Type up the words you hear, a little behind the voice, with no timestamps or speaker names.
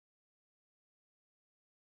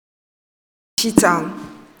7章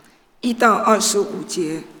1到25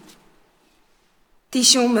节。弟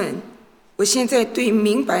兄们，我现在对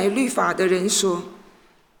明白律法的人说，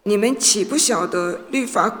你们岂不晓得律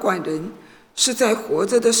法管人是在活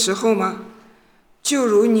着的时候吗？就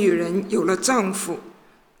如女人有了丈夫，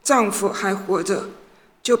丈夫还活着，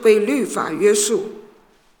就被律法约束。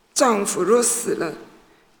丈夫若死了，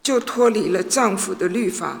就脱离了丈夫的律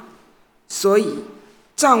法。所以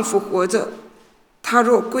丈夫活着，他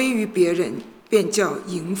若归于别人，便叫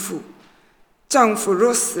淫妇；丈夫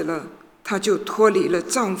若死了，他就脱离了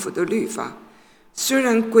丈夫的律法，虽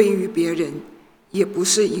然归于别人，也不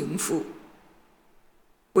是淫妇。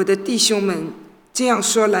我的弟兄们，这样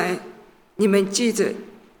说来，你们记着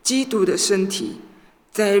基督的身体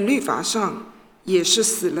在律法上也是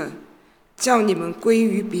死了，叫你们归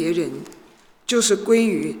于别人，就是归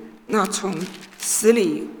于那从死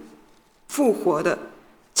里复活的，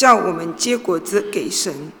叫我们结果子给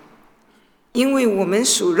神。因为我们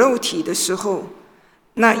属肉体的时候，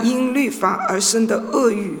那因律法而生的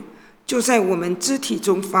恶欲就在我们肢体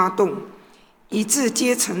中发动，以致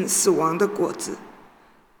结成死亡的果子。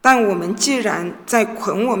但我们既然在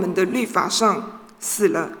捆我们的律法上死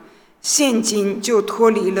了，现今就脱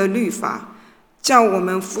离了律法，叫我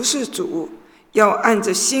们服事主，要按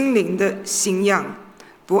着心灵的新样，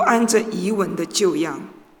不按着遗文的旧样。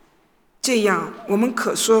这样我们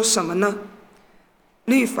可说什么呢？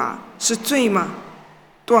律法是罪吗？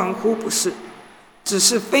断乎不是，只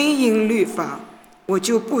是非因律法，我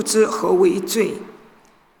就不知何为罪。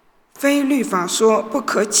非律法说不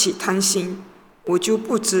可起贪心，我就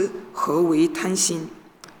不知何为贪心。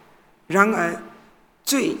然而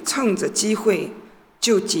罪趁着机会，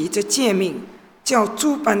就急着诫命，叫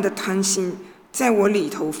诸般的贪心在我里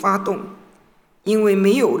头发动。因为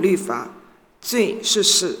没有律法，罪是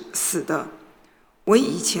死的。我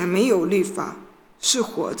以前没有律法，是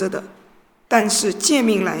活着的，但是诫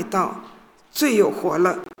命来到，罪又活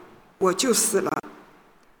了，我就死了。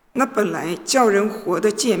那本来叫人活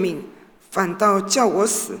的诫命，反倒叫我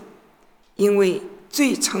死，因为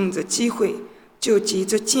罪趁着机会，就急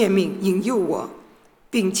着诫命引诱我，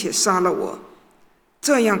并且杀了我。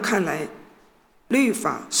这样看来，律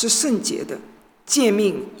法是圣洁的，诫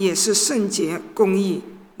命也是圣洁、公义、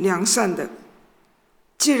良善的。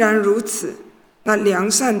既然如此，那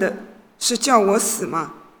良善的是叫我死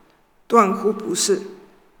吗？断乎不是，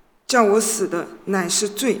叫我死的乃是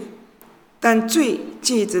罪。但罪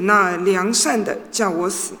借着那良善的叫我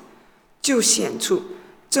死，就显出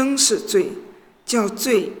真是罪，叫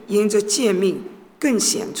罪因着诫命更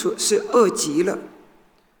显出是恶极了。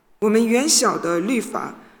我们原晓得律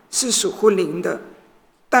法是属乎灵的，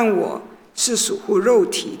但我是属乎肉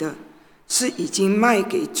体的，是已经卖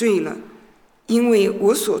给罪了。因为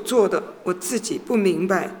我所做的，我自己不明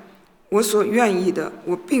白；我所愿意的，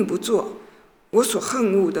我并不做；我所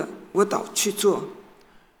恨恶的，我倒去做。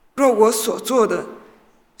若我所做的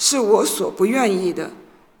是我所不愿意的，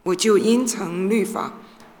我就因承律法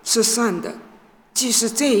是善的。既是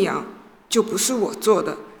这样，就不是我做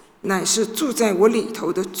的，乃是住在我里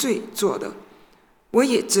头的罪做的。我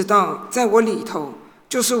也知道，在我里头，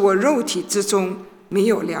就是我肉体之中没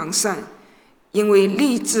有良善。因为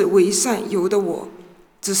立志为善由得我，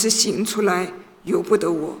只是行出来由不得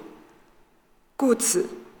我。故此，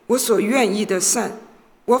我所愿意的善，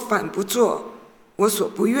我反不做；我所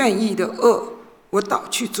不愿意的恶，我倒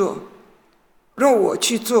去做。若我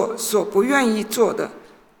去做所不愿意做的，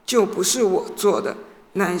就不是我做的，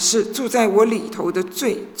乃是住在我里头的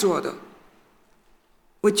罪做的。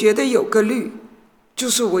我觉得有个律，就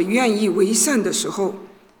是我愿意为善的时候，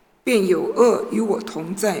便有恶与我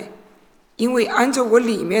同在。因为按照我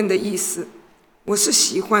里面的意思，我是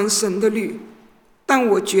喜欢神的律，但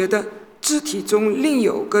我觉得肢体中另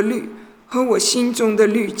有个律和我心中的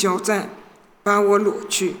律交战，把我掳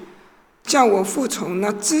去，叫我服从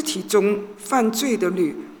那肢体中犯罪的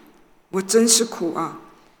律。我真是苦啊！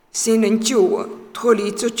谁能救我脱离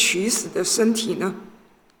这取死的身体呢？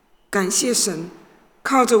感谢神，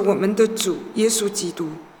靠着我们的主耶稣基督，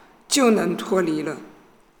就能脱离了。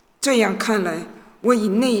这样看来，我以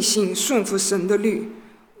内心顺服神的律，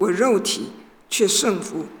我肉体却顺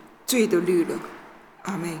服罪的律了。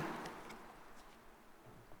阿们。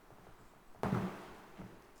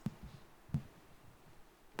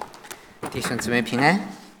弟兄姊妹平安。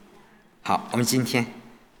好，我们今天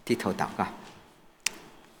低头祷告。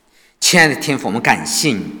亲爱的天父，我们感谢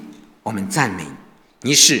你，我们赞美你。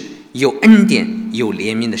你是有恩典有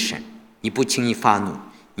怜悯的神，你不轻易发怒，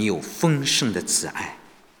你有丰盛的慈爱。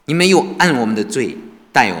你没有按我们的罪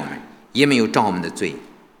待我们，也没有照我们的罪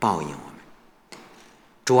报应我们。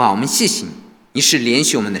主啊，我们谢谢你，你是怜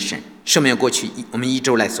恤我们的神，赦免过去我们一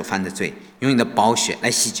周来所犯的罪，用你的宝血来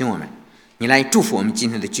洗净我们。你来祝福我们今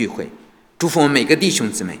天的聚会，祝福我们每个弟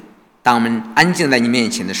兄姊妹。当我们安静在你面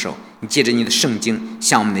前的时候，你借着你的圣经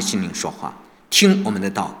向我们的心灵说话，听我们的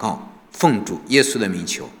祷告，奉主耶稣的名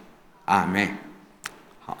求，阿们。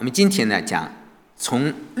好，我们今天呢讲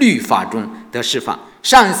从律法中得释放。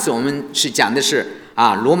上一次我们是讲的是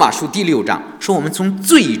罗马书第6章，说我们从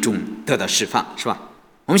罪中得到释放，是吧？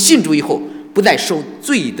我们信主以后不再受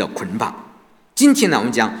罪的捆绑。今天呢我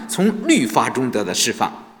们讲从律法中得到释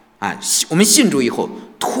放。我们信主以后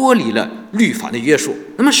脱离了律法的约束。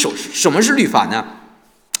那么什么是律法呢？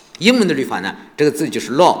英文的律法呢，这个字就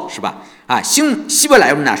是 law， 是吧？希伯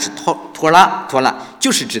来文呢是托拉，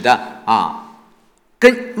就是指的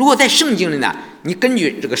如果在圣经里呢，你根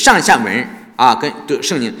据这个上下文跟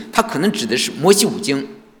圣经，它可能指的是摩西五经，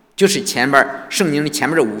就是圣经的前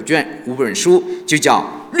面的5本书就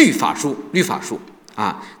叫律法书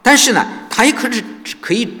但是呢，它也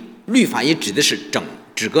可以律法也指的是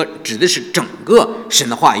整个神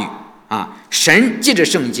的话语神借着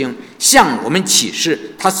圣经向我们启示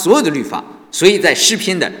他所有的律法。所以在诗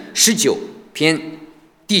篇的19篇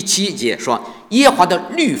第7节说，耶和华的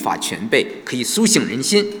律法全备，可以苏醒人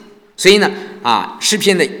心。所以呢诗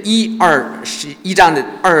篇的1章的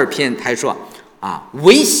2篇他说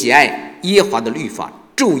唯喜爱耶和华的律法，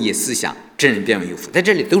昼夜思想，真人变为有福。在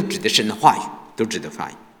这里都指的神的话语，都指的话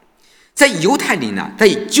语。在犹太里呢，在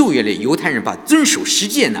旧约里，犹太人把遵守十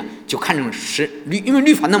诫呢就看成因为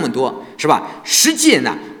律法那么多，是吧？十诫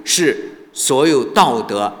呢是所有道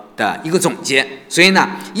德的一个总结。所以呢，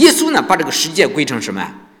耶稣呢把这个十诫归成什么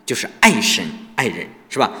呀？就是爱神爱人，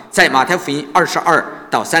是吧？在马太福音22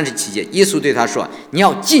到37节，耶稣对他说，你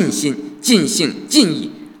要尽心尽性尽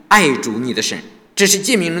意爱主你的神，这是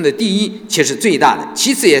诫命中的第一，且是最大的。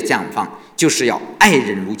其次也讲方，就是要爱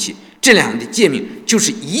人如己。这两个诫命就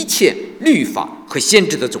是一切律法和先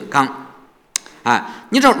知的总纲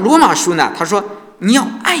你知道罗马书呢，他说你要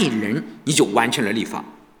爱人，你就完成了律法。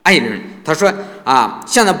爱人，他说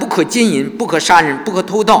像那不可奸淫，不可杀人，不可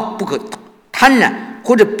偷盗，不可贪婪，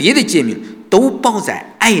或者别的诫命，都包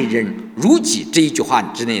在爱人如己这一句话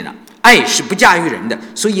之内了。爱是不驾驭人的，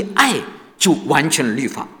所以爱就完全了律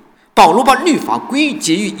法。保罗把律法归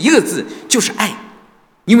结于一个字，就是爱，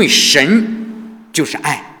因为神就是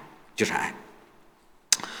爱。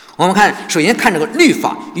我们首先看这个律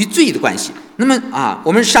法与罪的关系。那么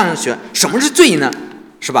我们上学什么是罪呢？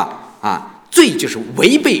是吧？罪就是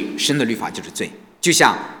违背神的律法，就是罪。就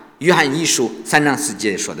像约翰1书3章4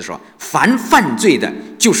节说的说，凡犯罪的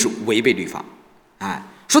就是违背律法。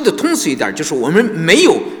说的通俗一点，就是我们没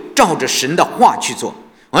有照着神的话去做，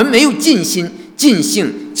我们没有尽心尽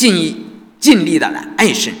性尽意尽力的来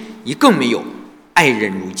爱神，也更没有爱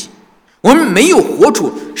人如己。我们没有活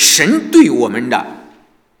出神对我们的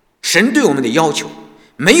要求，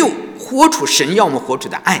没有活出神要我们活出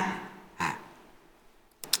的爱。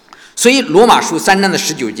所以罗马书3章的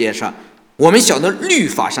19节说，我们晓得律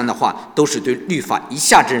法上的话都是对律法以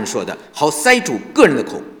下之人说的，好塞住个人的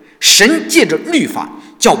口。神借着律法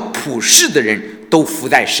叫普世的人都服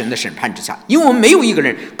在神的审判之下，因为我们没有一个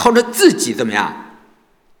人靠着自己怎么样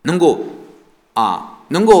能够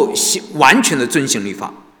完全的遵行律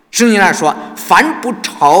法。圣经上说，凡不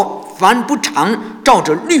常照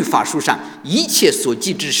着律法书上一切所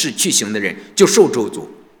记之事去行的人，就受咒诅。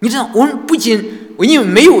你知道，我们不仅因为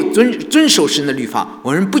没有遵守神的律法，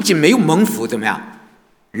我们不仅没有蒙福，怎么样，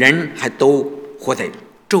人还都活在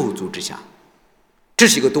咒诅之下。这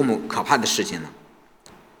是一个多么可怕的事情呢？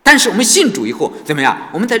但是我们信主以后怎么样？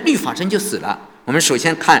我们在律法上就死了。我们首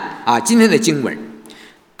先看今天的经文，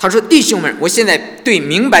他说，弟兄们，我现在对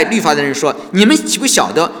明白律法的人说，你们岂不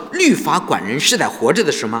晓得律法管人是在活着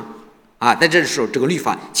的事吗？在这时候，这个律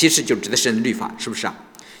法其实就指的神的律法，是不是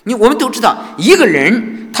我们都知道，一个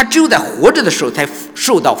人他只有在活着的时候才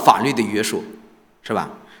受到法律的约束，是吧？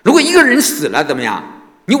如果一个人死了怎么样？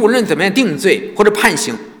你无论怎么样定罪或者判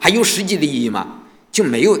刑，还有实际的意义吗？就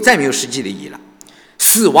再没有实际的意义了。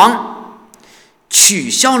死亡取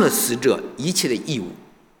消了死者一切的义务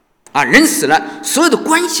人死了，所有的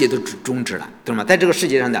关系都终止了，懂吗？在这个世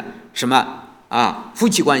界上的什么夫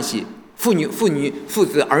妻关系、父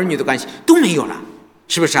子儿女的关系都没有了，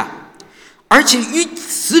是不是而且与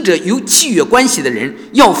死者有契约关系的人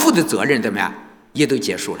要负的责任怎么样，也都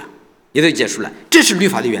结束了。这是律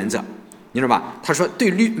法的原则，你知道吧？他说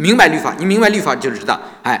明白律法，你明白律法就知道，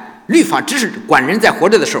律法只是管人在活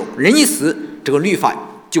着的时候，人一死，这个律法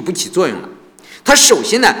就不起作用了。他首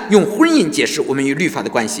先呢用婚姻解释我们与律法的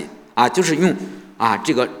关系就是用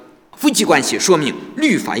这个夫妻关系说明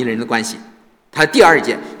律法与人的关系。他第2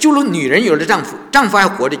节，就如女人有了丈夫，丈夫还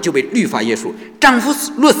活着，就被律法约束；丈夫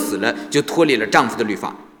若死了，就脱离了丈夫的律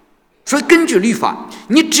法。所以根据律法，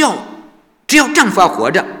你只要丈夫还活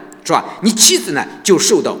着，是吧？你妻子呢就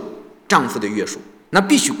受到丈夫的约束，那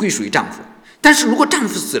必须归属于丈夫。但是如果丈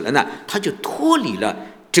夫死了呢，他就脱离了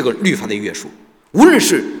这个律法的约束。无论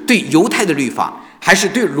是对犹太的律法，还是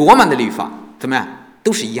对罗马的律法，怎么样，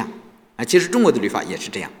都是一样啊。其实中国的律法也是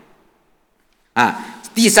这样啊。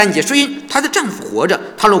第3节，所以她的丈夫活着，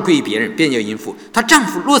她若归于别人，便叫淫妇；她丈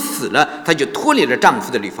夫若死了，她就脱离了丈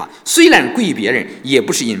夫的律法，虽然归于别人，也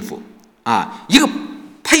不是淫妇啊。一个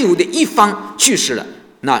配偶的一方去世了，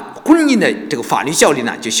那婚姻的这个法律效力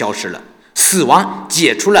呢就消失了，死亡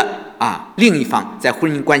解除了另一方在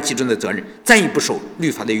婚姻关系中的责任，再也不受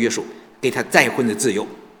律法的约束，给他再婚的自由。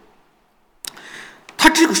他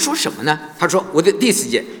这个说什么呢？他说第4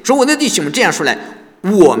节说，我的弟兄们，这样说来，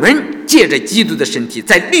我们借着基督的身体，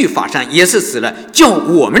在律法上也是死了，叫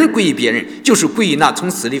我们归于别人，就是归于那从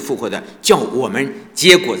死里复活的，叫我们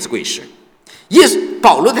结果子归时。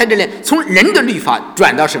保罗在这里从人的律法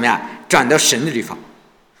转到什么呀？转到神的律法，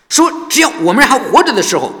说只要我们还活着的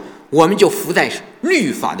时候，我们就服在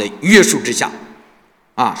律法的约束之下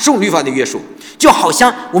受律法的约束，就好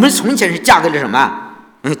像我们从前是嫁给了什么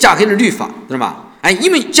嫁给了律法，知道吧？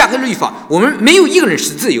因为嫁给了律法，我们没有一个人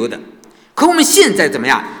是自由的。可我们现在怎么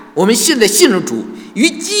样？我们现在信了主，与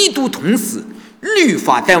基督同死，律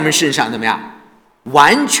法在我们身上怎么样？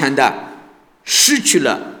完全的失去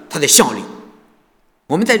了它的效力。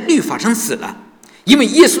我们在律法上死了，因为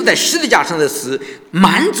耶稣在十字架上的死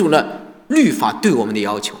满足了律法对我们的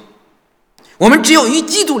要求。我们只要与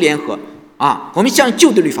基督联合我们像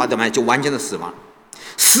旧的律法怎么样？就完全的死亡。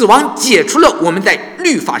死亡解除了我们在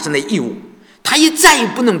律法上的义务，他也再也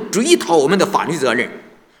不能追讨我们的法律责任。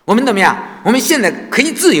我们怎么样？我们现在可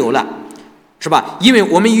以自由了，是吧？因为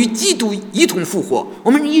我们与基督一同复活，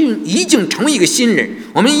我们已经成为一个新人。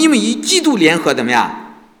我们因为与基督联合，怎么样？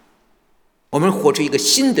我们活出一个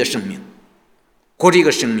新的生命，活出一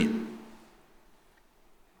个生命，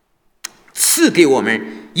赐给我们，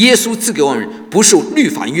耶稣赐给我们不受律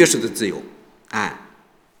法约束的自由。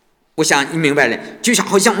我想你明白了，就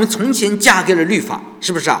好像我们从前嫁给了律法，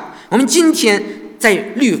是不是啊？我们今天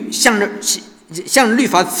在向着律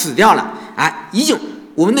法死掉了已经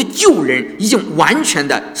我们的旧人已经完全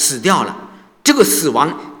的死掉了。这个死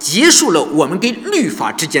亡结束了我们跟律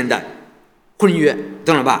法之间的婚约，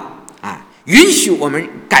懂了吧？允许我们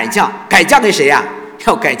改嫁给谁呀？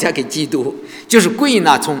要改嫁给基督，就是归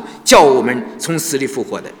纳叫我们从死里复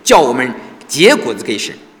活的，叫我们结果子给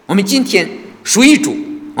神。我们今天属于主，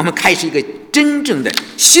我们开始一个真正的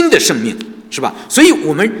新的生命，是吧？所以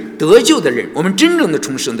我们得救的人，我们真正的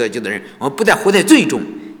重生得救的人，我们不再活在罪中，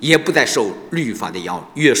也不再受律法的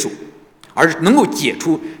约束，而能够结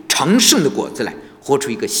出成圣的果子来，活出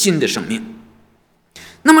一个新的生命。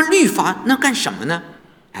那么律法那干什么呢？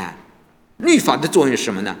律法的作用是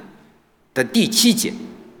什么呢？的第七节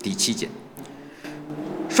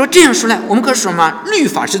说，这样说来，我们可说吗？律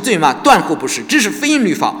法是罪吗？断乎不是，只是非因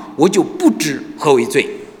律法，我就不知何为罪。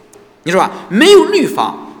你说吧，没有律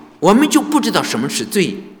法，我们就不知道什么是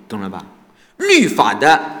罪，懂了吧？律法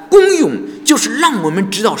的功用就是让我们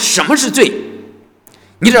知道什么是罪。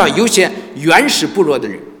你知道，有些原始部落的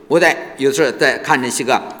人，我有时候在看一些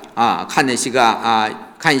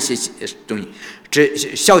东西。这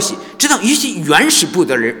消息知道，一些原始部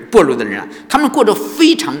落的人他们过着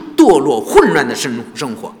非常堕落混乱的生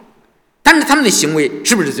活，但是他们的行为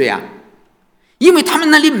是不是罪啊？因为他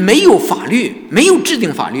们那里没有法律，没有制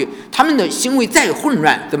定法律，他们的行为再混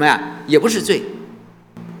乱，怎么样也不是罪。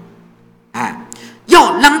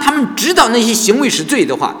要让他们知道那些行为是罪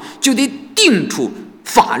的话，就得定出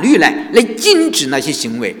法律来禁止那些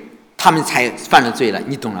行为，他们才犯了罪了，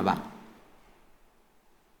你懂了吧？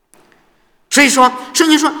所以说圣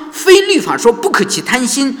经说非律法说不可起贪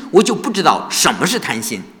心，我就不知道什么是贪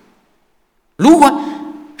心。如果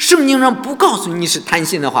圣经上不告诉你是贪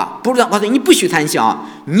心的话，不知道告诉你不许贪心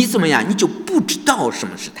你怎么样，你就不知道什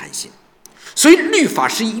么是贪心。所以律法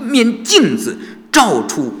是一面镜子，照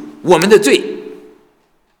出我们的罪。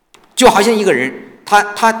就好像一个人他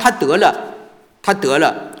得了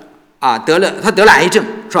癌症，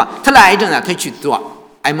是吧？他的癌症他去做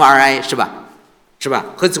MRI， 是吧？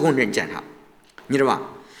核磁共振检查，你知道吧？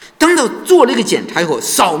当他做了一个检查以后，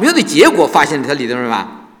扫描的结果发现他里头什么？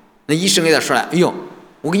那医生给他说了，哎呦，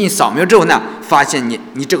我给你扫描之后呢，发现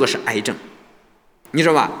你这个是癌症，你知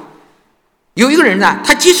道吧？有一个人呢，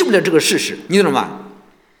他接受不了这个事实，你懂了吧？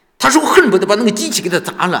他说我恨不得把那个机器给他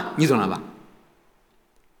砸了，你懂了吧？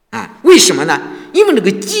为什么呢？因为那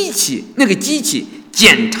个机器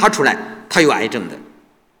检查出来他有癌症的。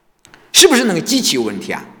是不是那个机器有问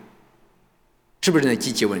题啊？是不是那个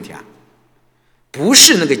机器有问题啊？不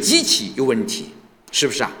是那个机器有问题，是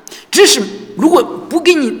不是啊？只是如果不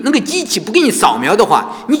给你那个机器不给你扫描的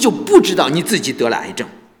话，你就不知道你自己得了癌症。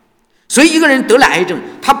所以一个人得了癌症，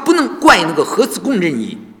他不能怪那个核磁共振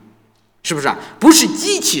仪，是不是啊？不是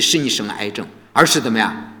机器使你生了癌症，而是怎么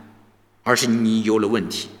样？而是你有了问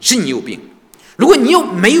题，是你有病。如果你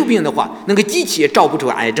没有病的话，那个机器也照不出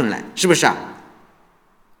癌症来，是不是啊？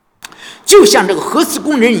就像这个核磁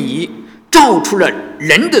共振仪照出了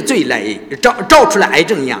人的罪来，照出了癌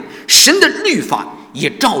症一样，神的律法也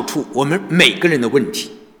照出我们每个人的问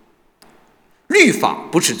题。律法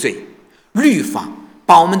不是罪，律法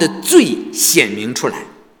把我们的罪显明出来。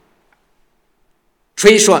所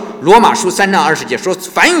以说罗马书3章20节说，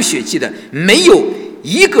凡有血气的，没有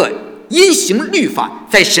一个因行律法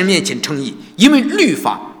在神面前称义，因为律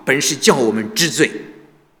法本是叫我们知罪，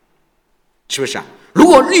是不是啊？如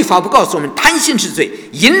果律法不告诉我们贪心是罪，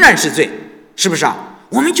淫乱是罪，是不是啊？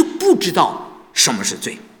我们就不知道什么是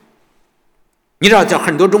罪。你知道，这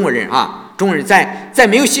很多中国人啊，中国人在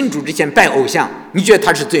没有信主之前拜偶像，你觉得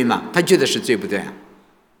他是罪吗？他觉得是罪，不对啊？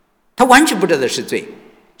他完全不知道是罪，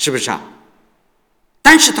是不是啊？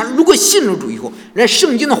但是他如果信了主以后，那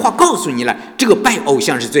圣经的话告诉你了，这个拜偶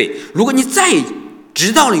像是罪。如果你再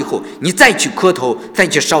知道了以后，你再去磕头，再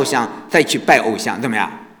去烧香，再去拜偶像，怎么样？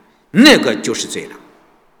那个就是罪了。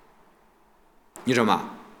你知道吗？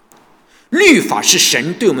律法是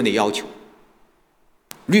神对我们的要求，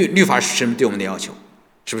律法是神对我们的要求，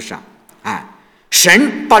是不是啊？哎，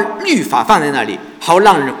神把律法放在那里，好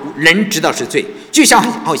让人知道是罪。就像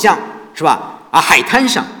好像是吧？啊，海滩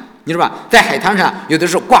上，你知道吧？在海滩上，有的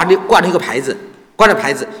时候挂着一个牌子，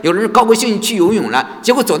有人高高兴兴去游泳了，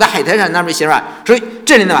结果走到海滩上，那边写着说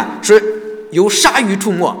这里呢，说有鲨鱼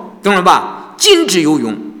出没，懂了吧？禁止游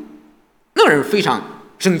泳。那个人非常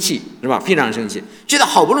生气，是吧？非常生气，觉得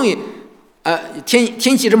好不容易，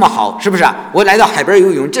天气这么好，是不是啊？我来到海边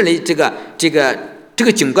游泳，这里这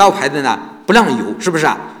个警告牌子呢不让游，是不是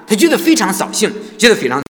啊？他觉得非常扫兴，觉得非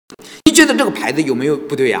常。你觉得这个牌子有没有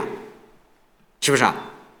不对呀？是不是啊？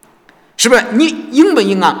是不是你应不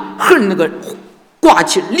应当恨那个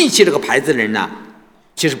立起这个牌子的人呢？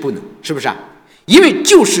其实不能，是不是啊？因为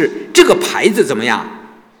就是这个牌子怎么样，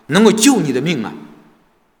能够救你的命啊，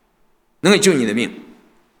能够救你的命。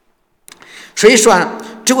所以说呢，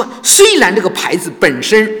这个虽然这个牌子本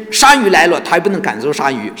身鲨鱼来了，它也不能赶走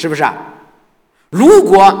鲨鱼，是不是啊？如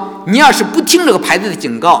果你要是不听这个牌子的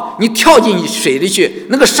警告，你跳进水里去，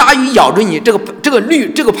那个鲨鱼咬着你，这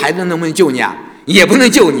个牌子能不能救你啊？也不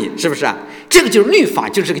能救你，是不是啊？这个就是律法，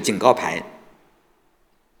就是个警告牌。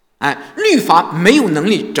哎，律法没有能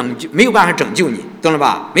力拯救，没有办法拯救你，懂了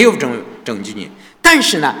吧？没有拯救你，但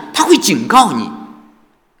是呢，它会警告你，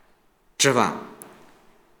是吧？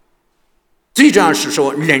最重要是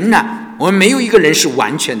说，人呢，我们没有一个人是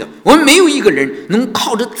完全的，我们没有一个人能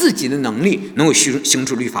靠着自己的能力能够行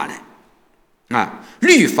出律法来。啊，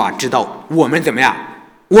律法知道我们怎么样？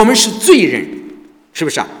我们是罪人，是不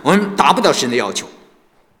是啊？我们达不到神的要求。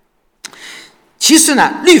其次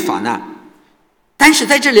呢，律法呢，但是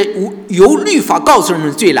在这里由律法告诉我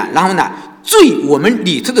们罪了，然后呢，我们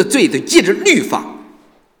里头的罪都借着律法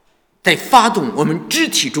在发动我们肢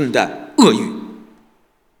体中的恶欲。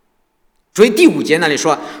所以第5节那里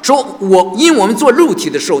说因我们做肉体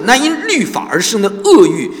的时候，那因律法而生的恶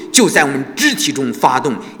欲就在我们肢体中发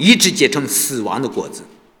动，以致结成死亡的果子。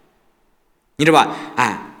你知道吧？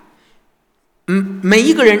哎，每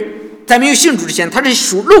一个人在没有信主之前，他是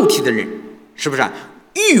属肉体的人，是不是啊？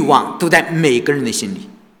欲望都在每个人的心里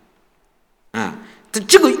啊，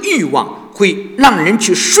这个欲望会让人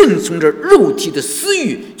去顺从着肉体的私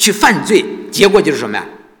欲去犯罪，结果就是什么呀？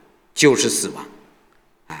就是死亡。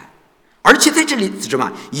而且在这里知道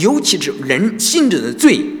吗？尤其是人心中的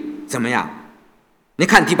罪怎么样？你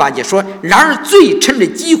看第8节说，然而罪趁着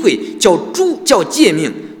机会叫诫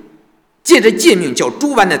命，借着诫命叫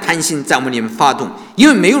猪般的贪心在我们里面发动，因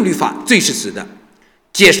为没有律法，罪是死的。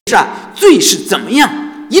解释啊，罪是怎么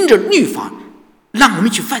样因着律法让我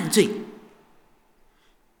们去犯罪。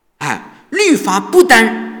哎，律法不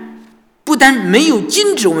但没有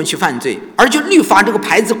禁止我们去犯罪，而且律法这个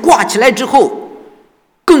牌子挂起来之后，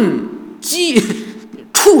更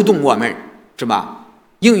触动我们，是吧？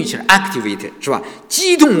英语是 activate， 是吧？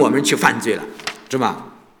激动我们去犯罪了，是吧？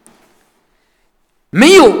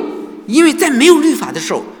因为在没有律法的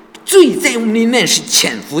时候，罪在我们里面是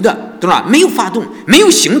潜伏的，对吧？没有发动，没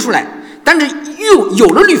有行出来。但是有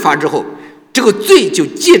了律法之后，这个罪就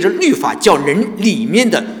借着律法叫人里面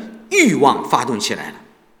的欲望发动起来了。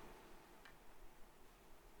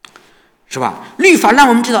是吧？律法让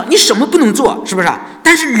我们知道你什么不能做，是不是？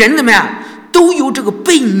但是人怎么样，都有这个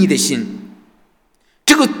悖逆的心，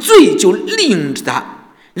这个罪就利用着他，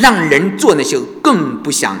让人做那些更不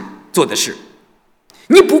想做的事。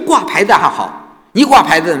你不挂牌子还好，你挂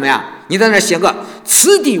牌子怎么样？你在那写个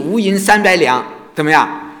此地无银300两，怎么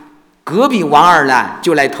样？隔壁王二呢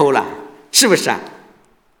就来偷了，是不是啊？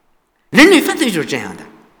人类犯罪就是这样的。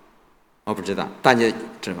我不知道大家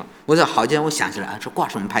知道吗？我说好像我想起来说挂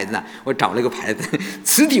什么牌子呢？我找了一个牌子，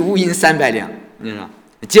此地无银300两，你知道？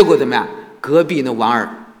结果怎么样？隔壁的王二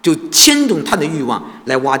就牵动他的欲望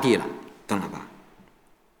来挖地了，懂了吧？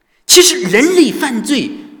其实人类犯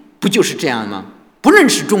罪不就是这样吗？不论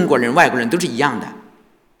是中国人、外国人都是一样的，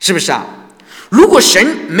是不是啊？如果神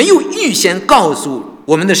没有预先告诉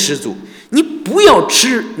我们的始祖，你不要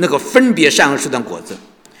吃那个分别善恶树的果子，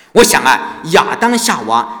我想啊，亚当夏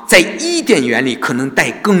娃在伊甸园里可能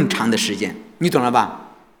待更长的时间，你懂了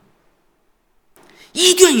吧？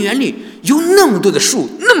伊甸园里有那么多的树，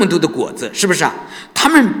那么多的果子，是不是啊？他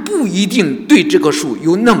们不一定对这棵树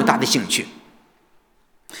有那么大的兴趣。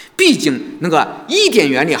毕竟那个伊甸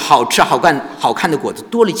园里好吃好看的果子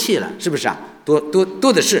多了去了，是不是啊？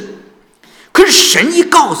多的是。可是神一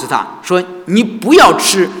告诉他说你不要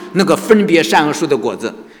吃那个分别善恶树的果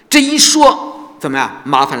子，这一说怎么样？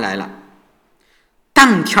麻烦来了。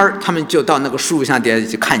当天他们就到那个树上底下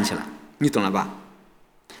去看去了，你懂了吧？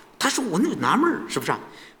他说我那个纳闷，是不是啊？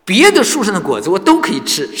别的树上的果子我都可以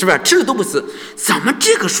吃，是不是？吃了都不死，怎么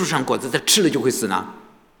这个树上果子它吃了就会死呢？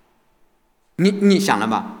你想了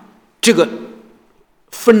吧？这个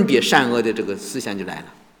分别善恶的这个思想就来了，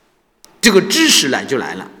这个知识就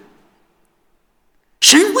来了。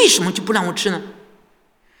神为什么就不让我吃呢？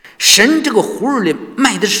神这个葫芦里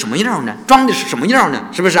卖的是什么药呢？装的是什么药呢？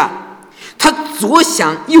是不是啊？他左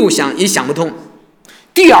想右想也想不通。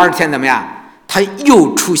第二天怎么样？他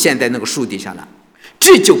又出现在那个树底下了，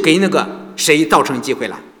这就给那个谁造成机会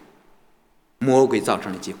了？魔鬼造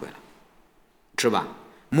成了机会了，是吧？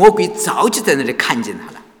魔鬼早就在那里看见他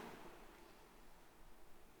了，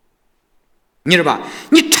你知道吧？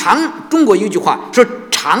中国有句话说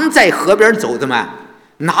常在河边走，怎么样？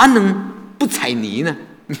哪能不踩泥呢？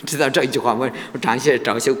你知道这一句话？我找一些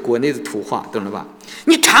国内的土话，懂了吧？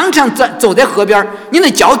你常常走在河边，你的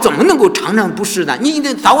脚怎么能够常常不湿呢？你一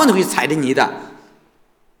定早晚都会踩着泥的。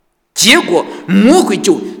结果魔鬼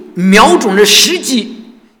就瞄准了时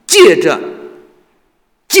机，借着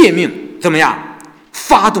诫命怎么样？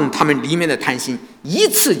发动他们里面的贪心，一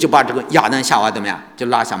次就把这个亚当夏娃怎么样？就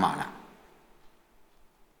拉下马了。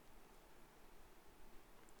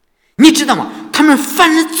你知道吗？他们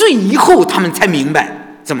犯了罪以后，他们才明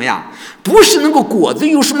白怎么样？不是那个果子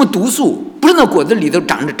有什么毒素，不是那果子里头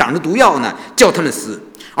长着毒药呢，叫他们死，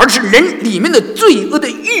而是人里面的罪恶的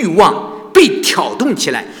欲望被挑动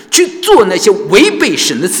起来，去做那些违背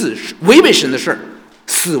神的事，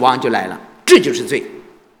死亡就来了，这就是罪。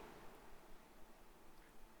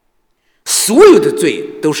所有的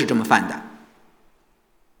罪都是这么犯的。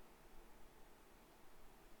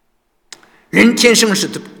人天生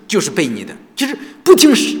就是悖逆的，就是不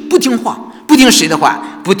听话，不听谁的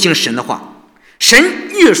话，不听神的话。神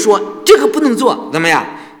越说这个不能做，怎么样？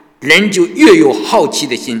人就越有好奇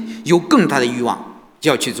的心，有更大的欲望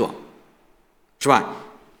就要去做，是吧？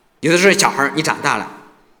有的时候小孩你长大了，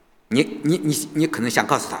你可能想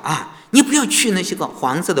告诉他啊，你不要去那些个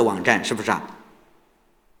黄色的网站，是不是啊？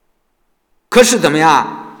可是怎么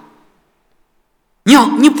样？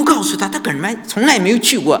你不告诉他，他根本从来没有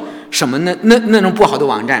去过什么那种不好的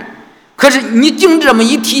网站。可是你经这么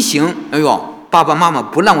一提醒，哎呦，爸爸妈妈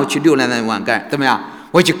不让我去浏览那网站，怎么样？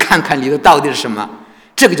我去看看里头到底是什么，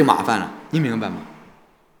这个就麻烦了，你明白吗？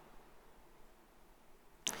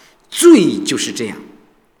罪就是这样，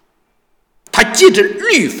他借着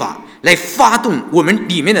律法来发动我们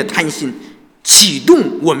里面的贪心，启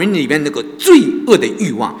动我们里面那个罪恶的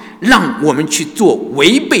欲望，让我们去做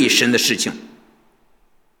违背神的事情。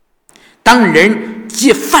当人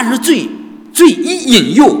犯了罪，罪一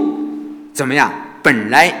引诱，怎么样？本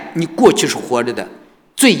来你过去是活着的，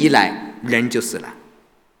罪一来，人就死了。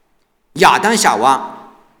亚当夏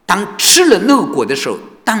娃当吃了那个果的时候，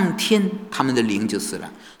当天他们的灵就死了，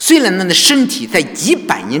虽然他的身体在几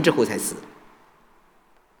百年之后才死。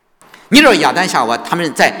你知道亚当夏娃他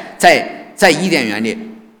们在伊甸园里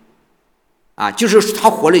啊，就是他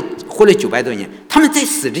活了900多年，他们在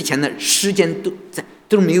死之前的时间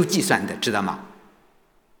都是没有计算的，知道吗？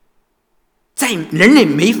在人类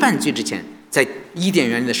没犯罪之前，在伊甸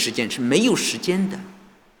园的时间是没有时间的，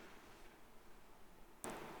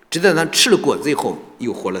直到他吃了果子以后，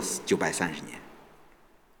又活了930年。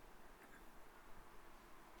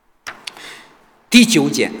第9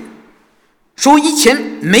节，说以前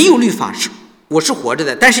没有律法我是活着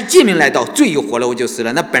的，但是诫命来到，罪又活了，我就死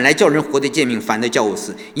了。那本来叫人活的诫命，反倒叫我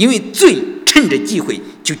死，因为罪趁着机会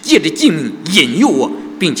就借着诫命引诱我，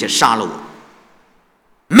并且杀了我。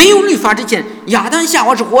没有律法之前，亚当夏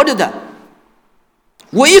娃是活着的，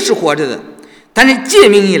我也是活着的。但是诫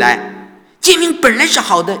命一来，诫命本来是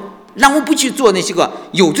好的，让我不去做那些个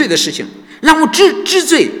有罪的事情，让我知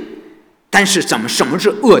罪。但是什么是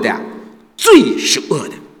恶的呀？罪是恶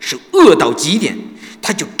的，是恶到极点，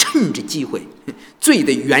他就趁着机会。罪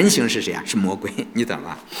的原型是谁啊？是魔鬼，你懂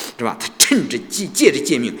吗？是吧？他借着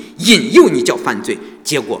诫命引诱你叫犯罪，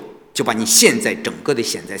结果就把你整个的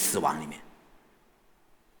陷在死亡里面。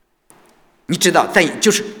你知道，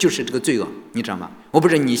就是这个罪恶，你知道吗？我不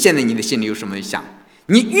知道你现在你的心里有什么想，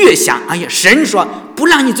你越想，哎呀，神说不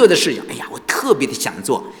让你做的事情，哎呀，我特别的想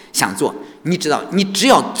做，你知道，你只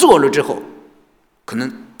要做了之后，可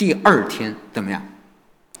能第二天怎么样，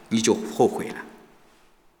你就后悔了。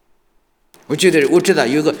我知道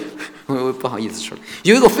有一个，我不好意思说了，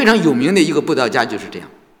有一个非常有名的一个布道家就是这样，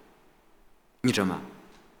你知道吗？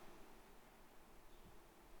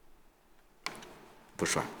不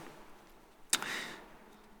说了，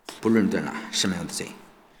不论断了什么样的罪，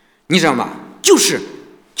你知道吗？就是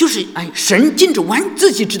哎，神禁止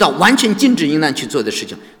自己知道完全禁止应当去做的事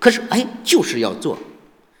情，可是哎，就是要做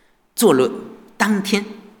了当天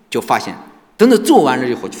就发现，等到做完了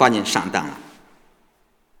以后就发现上当了。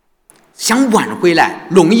想挽回来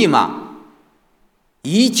容易吗？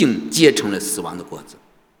已经结成了死亡的果子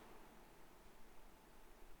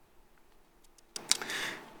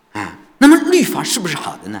啊！那么律法是不是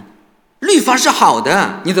好的呢？律法是好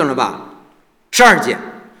的，你懂了吧？12节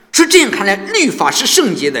说这样看来，律法是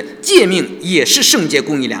圣洁的，诫命也是圣洁、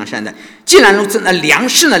公义、良善的。既然如此，那良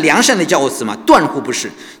善的叫我死吗？断乎不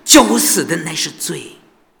是，叫我死的乃是罪。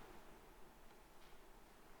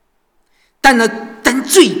但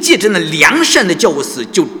罪借着那良善的叫我死，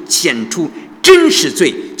就显出真实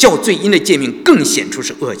罪，叫罪因的诫命更显出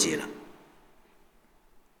是恶极了。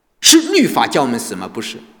是律法叫我们死吗？不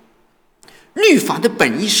是，律法的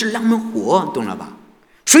本意是让我们活，懂了吧？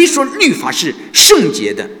所以说律法是圣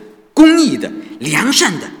洁的、公义的、良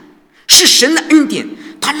善的，是神的恩典，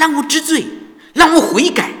他让我知罪，让我悔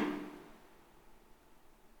改。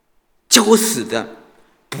叫我死的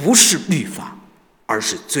不是律法，而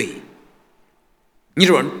是罪。你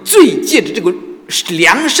说罪借着这个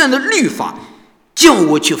良善的律法叫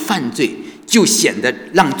我去犯罪，就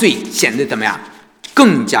让罪显得怎么样？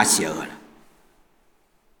更加邪恶了。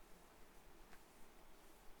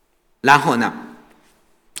然后呢，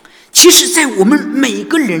其实在我们每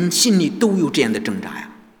个人心里都有这样的挣扎呀，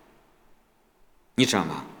你知道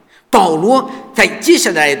吗？保罗在接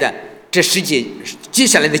下来的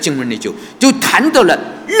经文里就谈到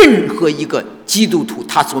了任何一个基督徒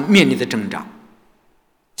他所面临的挣扎。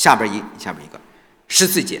下边一个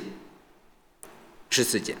14节，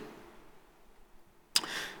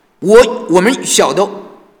我们晓得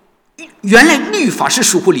原来律法是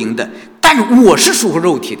属乎灵的，但我是属乎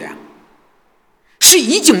肉体的呀，是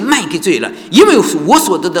已经卖给罪了。因为我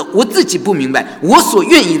所得的我自己不明白，我所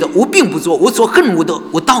愿意的我并不做，我所恨恶的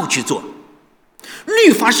我倒去做。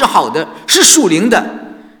律法是好的，是属灵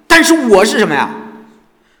的，但是我是什么呀？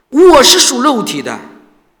我是属肉体的。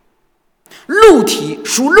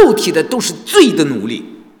属肉体的都是罪的奴隶。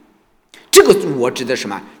这个我指的什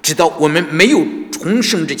么？指到我们没有重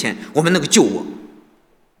生之前，我们那个旧我。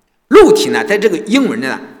肉体呢，在这个英文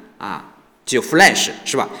呢叫 flesh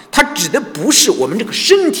是吧？它指的不是我们这个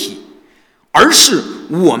身体，而是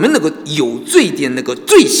我们那个有罪的那个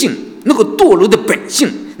罪性，那个堕落的本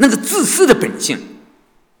性，那个自私的本性。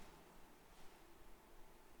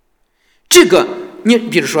这个你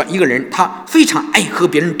比如说一个人，他非常爱和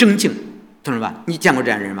别人争竞，懂了吧？你见过这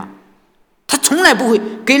样的人吗？他从来不会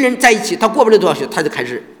跟人在一起，他过不了多少岁，他就开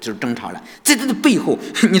始就是争吵了。在他的背后，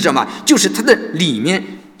你知道吗？就是他的里面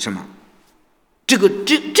什么？这个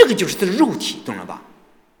就是他的肉体，懂了吧？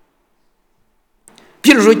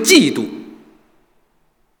比如说嫉妒、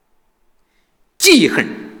记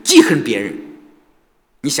恨别人，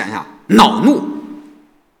你想想，恼怒，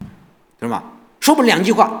懂吧？说不两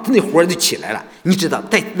句话，他那火就起来了。你知道，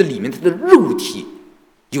在他的里面，他的肉体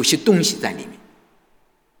有些东西在里面。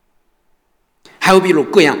还有比如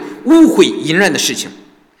各样污秽淫乱的事情，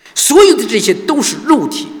所有的这些都是肉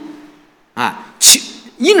体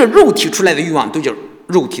因着肉体出来的欲望都叫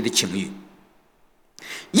肉体的情欲。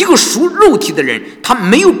一个属肉体的人，他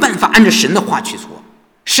没有办法按照神的话去做，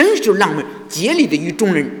神就让我们竭力的与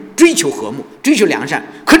众人追求和睦，追求良善。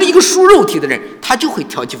可是一个属肉体的人，他就会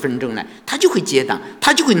挑起纷争来，他就会结党，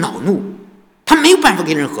他就会恼怒，他没有办法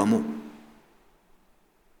跟人和睦。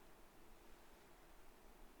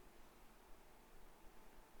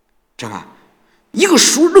知道吗？一个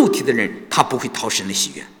属肉体的人，他不会讨神的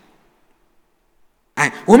喜悦。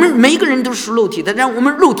我们每一个人都是属肉体的，但我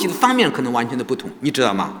们肉体的方面可能完全的不同，你知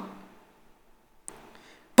道吗？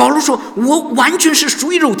保罗说，我完全是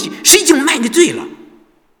属于肉体，是已经卖的罪了。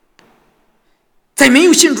在没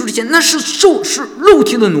有信主之前，那是肉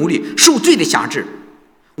体的奴隶，受罪的辖制。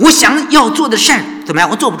我想要做的善怎么样，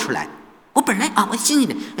我做不出来。我本来我心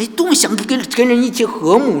里多么想跟人一起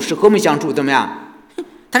和睦相处，怎么样？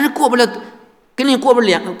但是跟人过不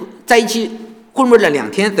了在一起混不了2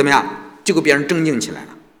天，怎么样？就跟别人争竞起来了。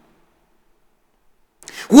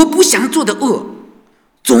我不想做的恶，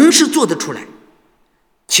总是做得出来。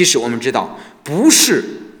其实我们知道，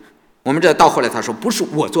到后来他说，不是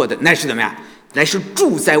我做的，乃是怎么样？乃是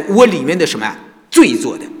住在我里面的什么呀？罪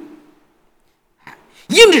做的。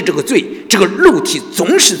因着这个罪，这个肉体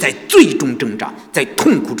总是在罪中挣扎，在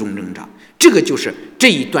痛苦中挣扎。这个就是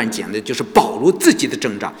这一段讲的，就是保罗自己的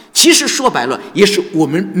挣扎。其实说白了，也是我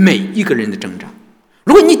们每一个人的挣扎。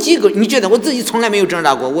如果你觉得我自己从来没有挣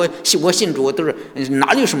扎过，我信主，我都是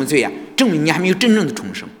哪里有什么罪呀？证明你还没有真正的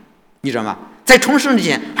重生，你知道吗？在重生之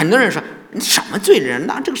前，很多人说你什么罪人？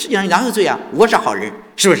那这个世界上哪有罪啊？我是好人，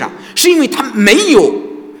是不是啊？是因为他没有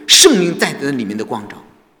圣灵在的里面的光照，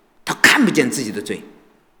他看不见自己的罪，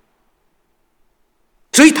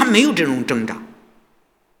所以他没有这种挣扎。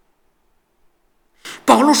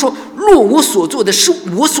保罗说，若我所做的是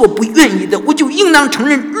我所不愿意的，我就应当承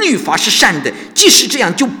认律法是善的，即使这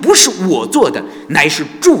样，就不是我做的，乃是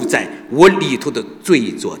住在我里头的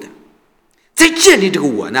罪做的。在这里，这个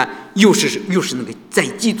我呢，又是那个在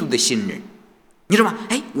基督的新人，你知道吗？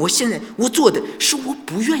我现在我做的是我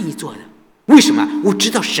不愿意做的，为什么？我知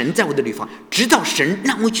道神在我的里方，知道神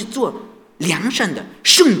让我去做良善的、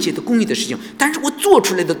圣洁的、公义的事情，但是我做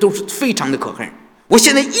出来的都是非常的可恨。我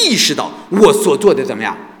现在意识到我所做的怎么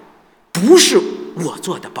样？不是我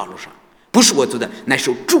做的，保罗说，不是我做的，乃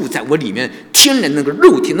是住在我里面天然那个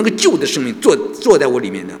肉体那个旧的生命坐在我里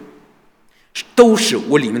面的，都是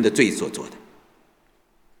我里面的罪所做的。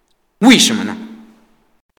为什么呢？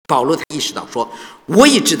保罗他意识到说，我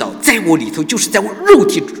也知道在我里头，就是在我肉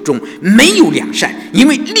体中没有良善，因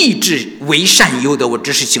为立志为善由得我，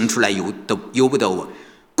只是行出来由不得我。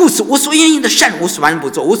故此我所愿意的善我所不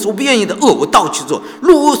做，我所不愿意的恶我倒去做。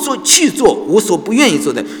若我所去做我所不愿意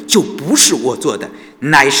做的，就不是我做的，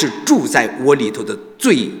乃是住在我里头的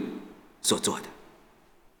罪所做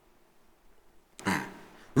的。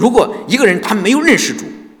如果一个人他没有认识主，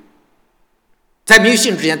在没有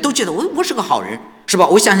信主之前都觉得我是个好人，是吧？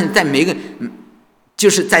我相信就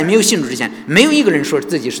是在没有信主之前，没有一个人说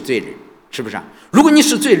自己是罪人，是不是？如果你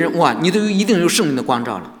是罪人，哇，你都一定有圣灵的光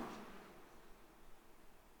照了。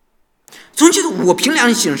总觉得我凭良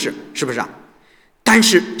心行事，是不是？但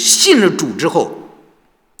是信了主之后，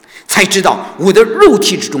才知道我的肉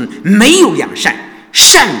体之中没有良善，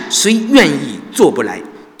善虽愿意做不来，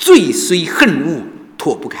罪虽恨恶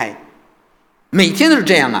脱不开。每天都是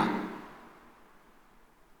这样啊。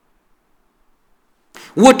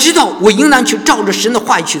我知道我应当去照着神的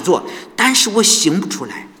话语去做，但是我行不出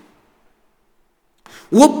来。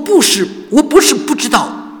我不是不知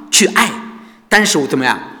道去爱，但是我怎么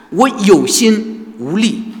样？我有心无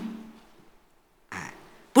力。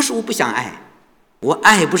不是我不想爱，我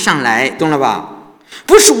爱不上来，懂了吧？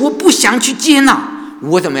不是我不想去接纳，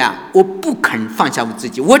我怎么样？我不肯放下我自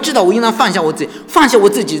己。我知道我应当放下我自己，放下我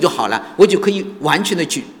自己就好了，我就可以完全的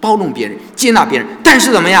去包容别人，接纳别人。但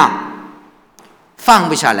是怎么样？放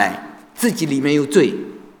不下来，自己里面有罪。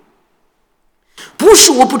不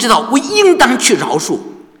是我不知道，我应当去饶恕。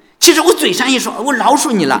其实我嘴上一说，我饶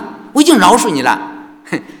恕你了，我已经饶恕你了，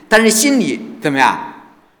但是心里怎么样？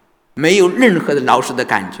没有任何的饶恕的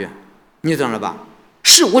感觉，你懂了吧？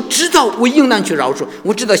是我知道我应当去饶恕，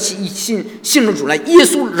我知道信了主了，耶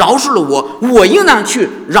稣饶恕了我，我应当去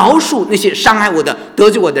饶恕那些伤害我的、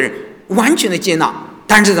得罪我的人，完全的接纳。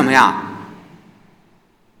但是怎么样？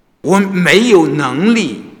我没有能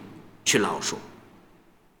力去饶恕，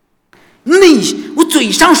我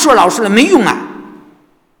嘴上说饶恕了没用啊，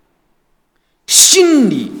心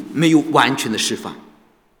里没有完全的释放。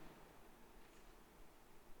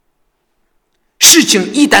事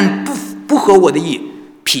情一旦不合我的意，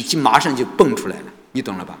脾气马上就蹦出来了，你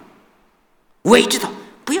懂了吧？我也知道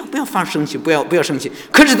不要发生气，不要生气，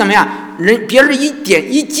可是怎么样？别人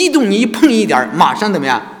一激动，你一碰一点，马上怎么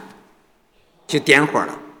样？就点火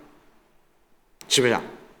了。是不是？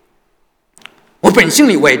我本性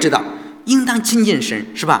里我也知道应当亲近神，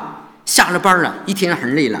是吧？下了班了，一天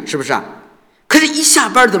很累了，是不是？可是一下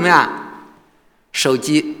班怎么样？手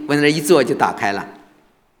机往那一坐就打开了，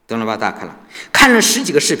懂了吧？打开了，看了10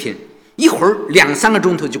几个视频，一会儿2-3个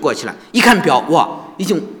钟头就过去了，一看表，哇，已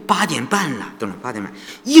经8点半了，懂了？8点半，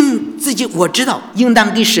自己我知道应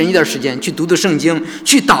当给神一点时间去读圣经，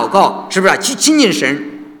去祷告，是不是？去亲近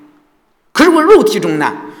神。可是我肉体中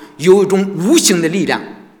呢，有一种无形的力量，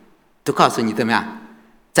都告诉你怎么样？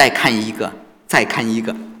再看一个，再看一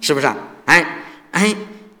个，是不是？哎，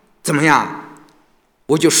怎么样？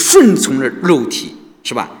我就顺从着肉体，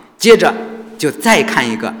是吧？接着就再看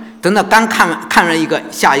一个，等到刚看完一个，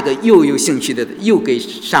下一个又有兴趣的又给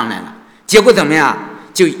上来了，结果怎么样？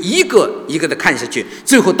就一个一个的看下去，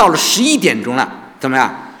最后到了11点钟了，怎么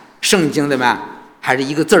样？圣经怎么样？还是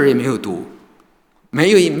一个字儿也没有读，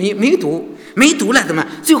没读了，怎么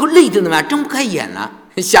样？最后累的怎么样？睁不开眼了，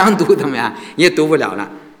想读怎么样？也读不了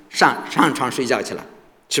了，上床睡觉去了，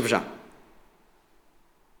是不是？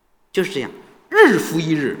就是这样，日复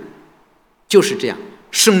一日，就是这样，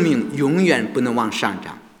生命永远不能往上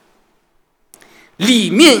涨。里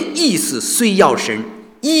面意思虽要神，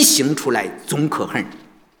一行出来总可恨，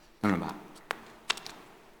懂了吧？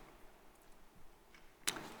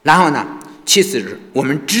然后呢，其次是我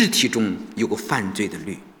们肢体中有个犯罪的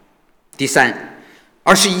律。第三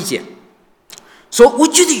，21节说，我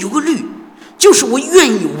觉得有个律，就是我愿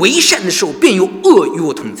意为善的时候，便有恶与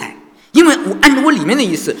我同在。因为我按照我里面的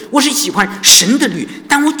意思，我是喜欢神的律，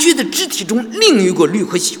但我觉得肢体中另一个律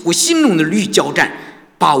和我心中的律交战，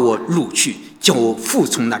把我掳去，叫我服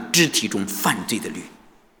从那肢体中犯罪的律。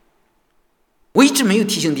我一直没有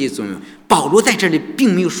提醒弟兄们，保罗在这里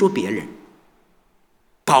并没有说别人，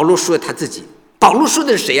保罗说他自己。保罗说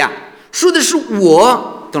的是谁呀？说的是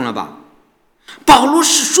我，懂了吧？保罗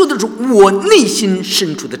是说的是我内心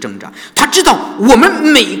深处的挣扎，他知道我们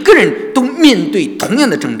每个人都面对同样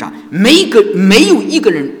的挣扎，没有一个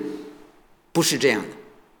人不是这样的，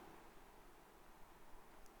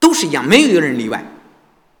都是一样，没有一个人例外，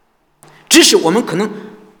只是我们可能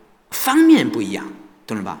方面不一样，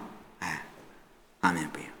懂了吧？方面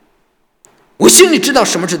不一样。我心里知道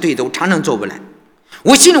什么是对的，我常常做不来；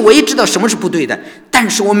我心里我也知道什么是不对的，但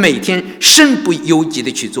是我每天身不由己的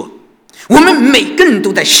去做。我们每个人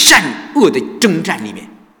都在善恶的征战里面，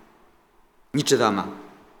你知道吗？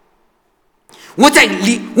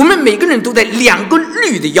我们每个人都在2个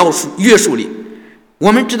律的约束里。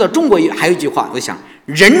我们知道中国还有一句话，我想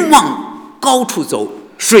人往高处走，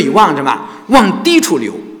水往什么？往低处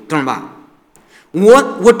流，懂了吧？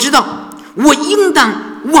我知道我应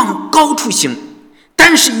当往高处行，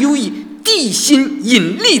但是由于地心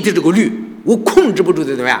引力的这个律，我控制不住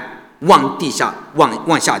的怎么样？往地下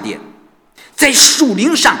往下跌。在属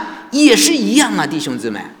灵上也是一样啊，弟兄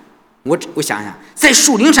姊妹，我想想，在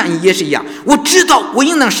属灵上也是一样。我知道我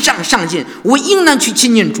应当上进，我应当去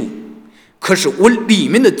亲近主，可是我里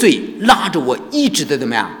面的罪拉着我一直的怎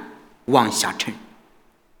么样？往下沉。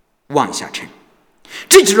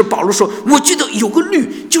这就是保罗说，我觉得有个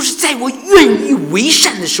律，就是在我愿意为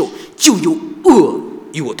善的时候，就有恶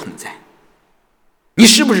与我同在。你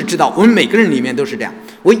是不是知道，我们每个人里面都是这样？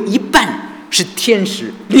我一半是天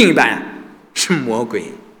使，另一半是魔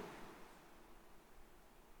鬼。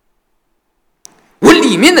我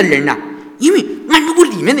里面的人因为按照我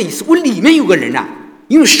里面的意思，我里面有个人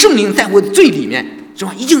因为圣灵在我的罪里面，是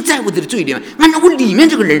吧？已经在我的罪里面。按照我里面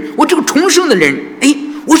这个人，我这个重生的人，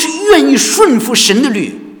我是愿意顺服神的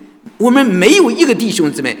律。我们没有一个弟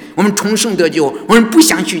兄姊妹，我们重生得救，我们不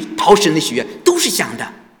想去讨神的喜悦，都是想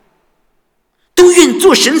的，都愿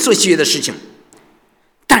做神所喜悦的事情。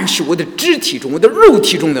但是我的肢体中，我的肉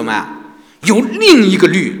体中怎么样？有另一个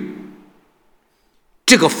律，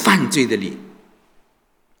这个犯罪的律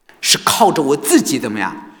是靠着我自己怎么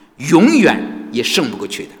样，永远也胜不过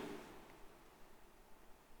去的。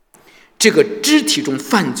这个肢体中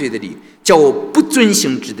犯罪的律，叫我不遵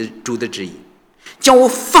行主的旨意，叫我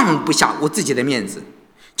放不下我自己的面子，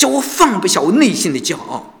叫我放不下我内心的骄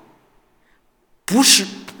傲，不是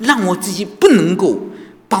让我自己不能够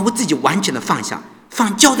把我自己完全的放下，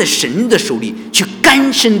交在神的手里，去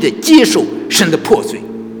甘心的接受神的破碎。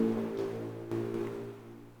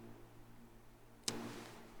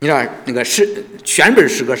你知道那个全本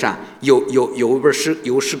诗歌上有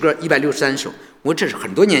诗歌163首，我这是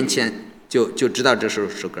很多年前就知道这首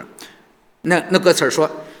诗歌。那歌词说：“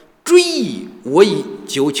追忆我以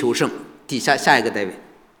久求胜。”底下下一个单位，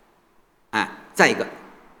再一个，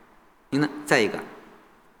你呢？再一个，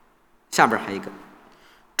下边还有一个。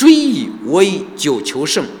追忆我以久求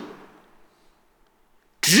胜，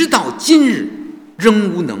直到今日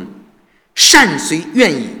仍无能。善虽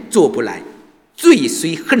愿意做不来，罪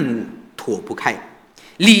虽恨恶脱不开。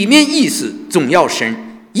里面意思总要神，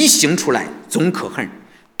一行出来总可恨。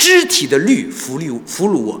肢体的律俘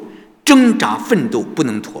虏我，挣扎奋斗不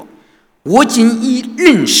能脱。我仅以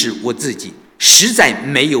认识我自己，实在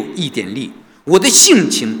没有一点力。我的性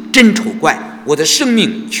情真丑怪，我的生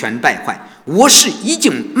命全败坏。我是已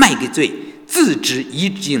经卖给罪，自知已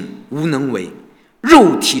经无能为。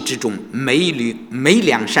肉体之中没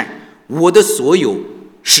良善，我的所有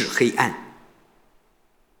是黑暗。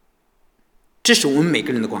这是我们每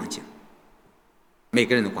个人的光景，每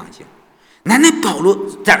个人的光景。难道保罗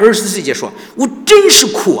在24节说：“我真是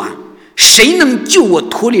苦啊！谁能救我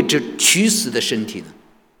脱离这屈死的身体呢？”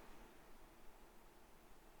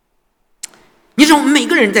你知道，每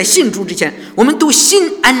个人在信主之前，我们都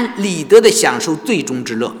心安理得的享受最终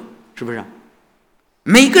之乐，是不是？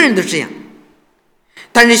每个人都这样。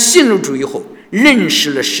但是信了主以后，认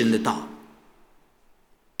识了神的道，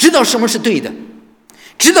知道什么是对的，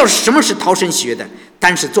知道什么是讨神喜悦的，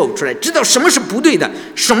但是做不出来；知道什么是不对的，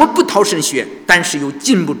什么不讨神喜悦，但是又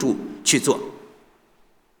禁不住去做。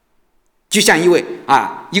就像一位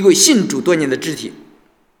信主多年的肢体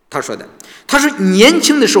他说的，他说年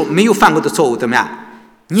轻的时候没有犯过的错误怎么样，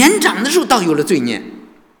年长的时候倒有了罪孽，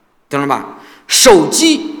懂了吧？手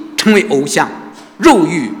机成为偶像，肉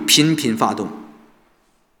欲频频发动。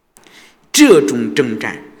这种征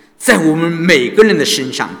战在我们每个人的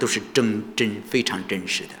身上都是非常真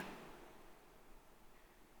实的。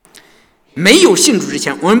没有信主之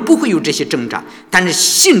前，我们不会有这些挣扎，但是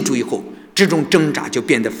信主以后，这种挣扎就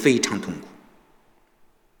变得非常痛苦。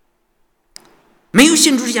没有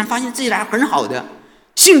信主之前，发现自己还很好的，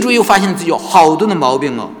信主又发现自己有好多的毛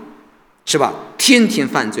病哦，是吧？天天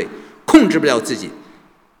犯罪，控制不了自己，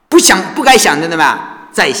不该想的对吧？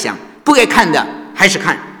再想，不该看的还是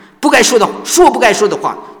看，不该说的说不该说的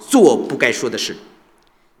话，做不该说的事。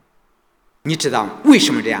你知道为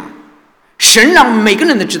什么这样？神让每个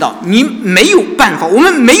人都知道，你没有办法，我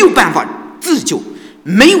们没有办法自救，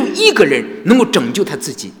没有一个人能够拯救他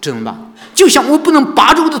自己，知道吗？就像我不能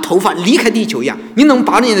拔着我的头发离开地球一样，你能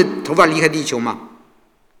拔着你的头发离开地球吗？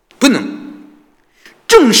不能。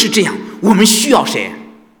正是这样，我们需要谁？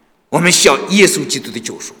我们需要耶稣基督的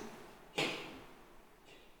救赎。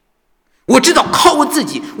我知道靠我自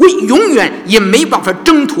己，我永远也没办法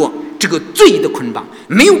挣脱这个罪的捆绑，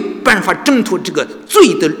没有办法挣脱这个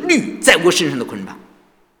罪的律在我身上的捆绑。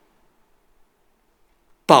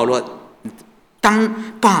保罗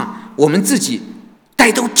当把我们自己带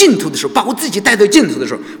到尽头的时候，把我自己带到尽头的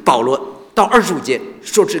时候，保罗到25节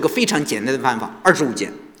说出一个非常简单的办法。25节，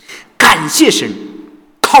感谢神，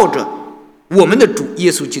靠着我们的主耶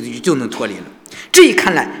稣基督就能脱离了。这样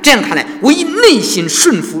看来，我以内心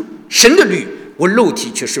顺服神的律，我肉体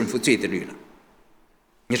却顺服罪的律了。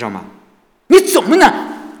你知道吗？你怎么能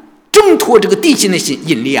挣脱这个地心的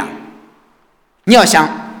引力啊？你要想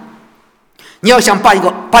把一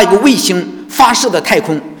个卫星发射到太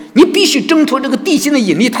空，你必须挣脱这个地心的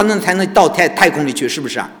引力，才能到太空里去，是不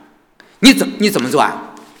是啊？你怎么做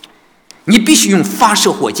啊？你必须用发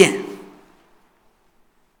射火箭，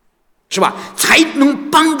是吧？才能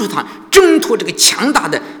帮助它挣脱这个强大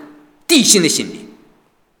的地心的引力。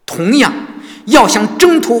同样，要想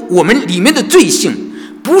挣脱我们里面的罪性，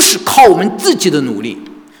不是靠我们自己的努力，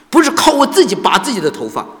不是靠我自己拔自己的头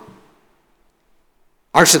发，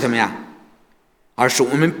而是怎么样？而是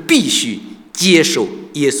我们必须接受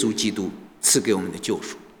耶稣基督赐给我们的救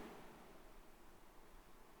赎。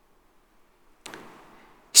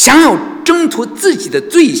想要挣脱自己的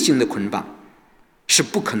罪性的捆绑是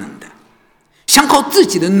不可能的，想靠自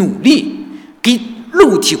己的努力给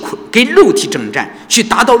肉体征战，去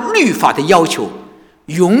达到律法的要求，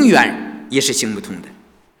永远也是行不通的。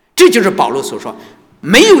这就是保罗所说，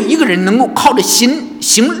没有一个人能够靠着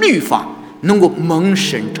行律法能够蒙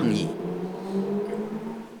神称义。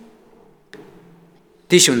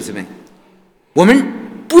弟兄姊妹，我们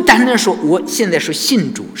不单单说我现在说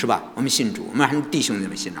信主，是吧？我们信主，我们还是弟兄姊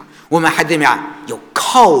妹信主，我们还怎么样？有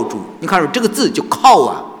靠主。你看这个字就靠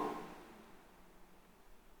啊，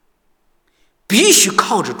必须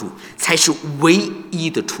靠着主才是唯一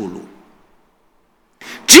的出路。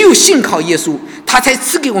只有信靠耶稣，他才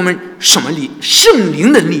赐给我们什么力？圣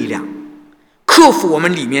灵的力量，克服我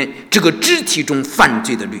们里面这个肢体中犯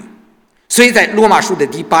罪的律。所以在罗马书的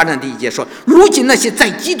第8章第1节说，如今那些在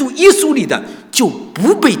基督耶稣里的就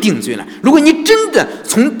不被定罪了。如果你真的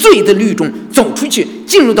从罪的律中走出去，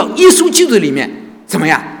进入到耶稣基督里面，怎么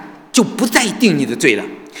样？就不再定你的罪了。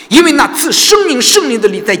因为那赐生命圣灵的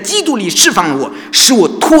力在基督里释放了我，使我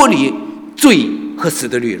脱离罪和死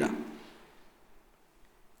的律了。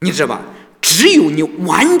你知道吧？只有你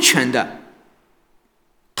完全的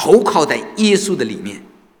投靠在耶稣的里面，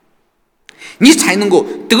你才能够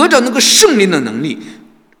得到那个圣灵的能力，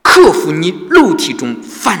克服你肉体中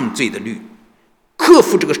犯罪的律，克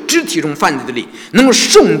服这个肢体中犯罪的力，能够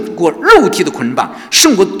胜过肉体的捆绑，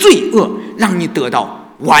胜过罪恶，让你得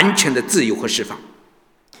到完全的自由和释放。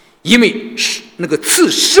因为那个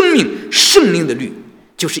赐生命圣灵的律，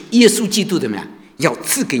就是耶稣基督怎么样，要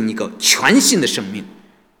赐给你一个全新的生命，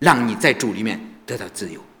让你在主里面得到自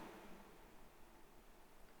由。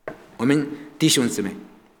我们弟兄姊妹，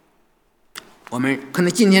我们可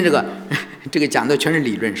能今天这个讲的全是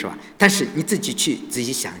理论，是吧？但是你自己去仔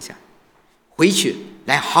细想一想，回去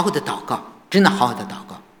来好好的祷告，真的好好的祷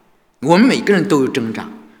告。我们每个人都有挣扎，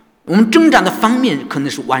我们挣扎的方面可能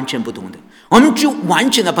是完全不同的。我们只有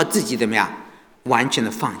完全的把自己怎么样，完全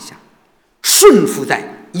的放下，顺服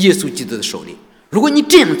在耶稣基督的手里。如果你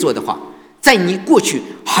这样做的话，在你过去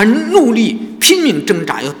很努力拼命挣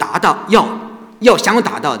扎要达到要想要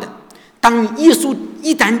达到的，当耶稣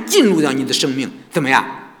一旦进入到你的生命，怎么样，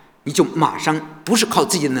你就马上不是靠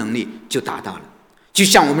自己的能力就达到了。就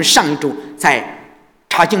像我们上一周在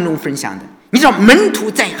查经中分享的，你知道门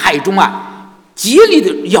徒在海中竭力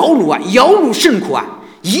的摇橹甚苦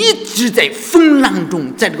一直在风浪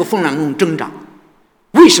中，在这个风浪中挣扎。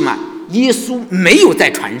为什么耶稣没有在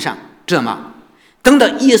船上，知道吗？等到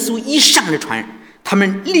耶稣一上了船，他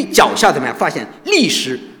们脚下怎么样，发现立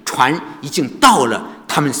时船已经到了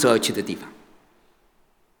他们所要去的地方。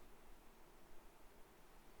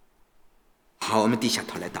好，我们低下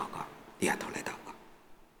头来祷告，低下头来祷告。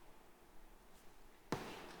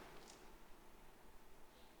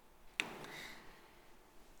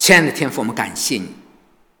亲爱的天父，我们感谢你，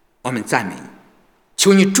我们赞美你，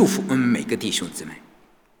求你祝福我们每个弟兄姊妹，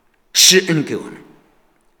施恩给我们。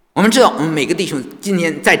我们知道我们每个弟兄，今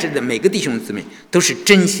天在这里的每个弟兄姊妹都是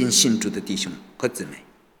真心信主的弟兄和姊妹，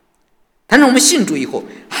但是我们信主以后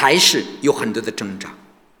还是有很多的挣扎。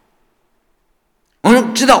我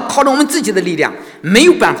们知道靠着我们自己的力量没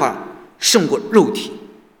有办法胜过肉体，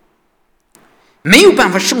没有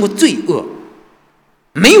办法胜过罪恶，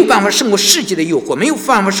没有办法胜过世界的诱惑，没有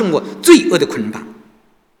办法胜过罪恶的捆绑。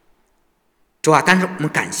主但是我们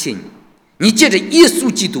感谢你，你借着耶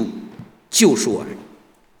稣基督救赎我们。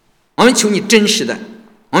我们求你真实的，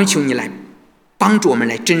我们求你来帮助我们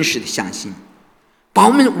来真实的相信，把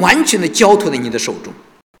我们完全的交托在你的手中。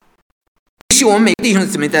也许我们每个弟兄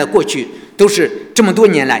姊妹在过去都是这么多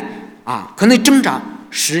年来可能挣扎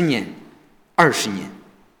10年、20年、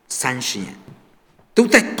30年，都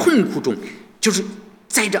在痛苦中，就是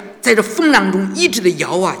在这风浪中一直的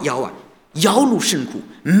摇橹甚苦，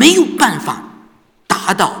没有办法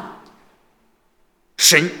达到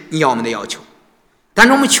神你要我们的要求。但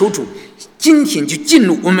是我们求主今天就进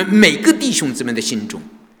入我们每个弟兄姊妹的心中，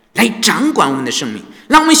来掌管我们的生命，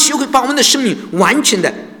让我们学会把我们的生命完全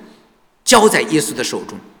的交在耶稣的手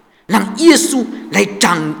中，让耶稣来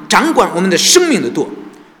掌管我们的生命的舵。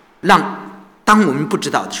让当我们不知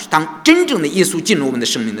道的是，当真正的耶稣进入我们的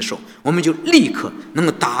生命的时候，我们就立刻能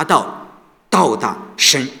够到达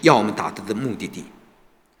神要我们达到的目的地。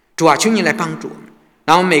主求你来帮助我们，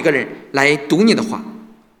让我们每个人来读你的话，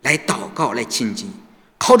来祷告，来亲近，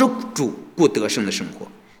靠着主过得胜的生活。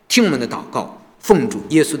听我们的祷告，奉主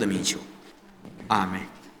耶稣的名求，阿们。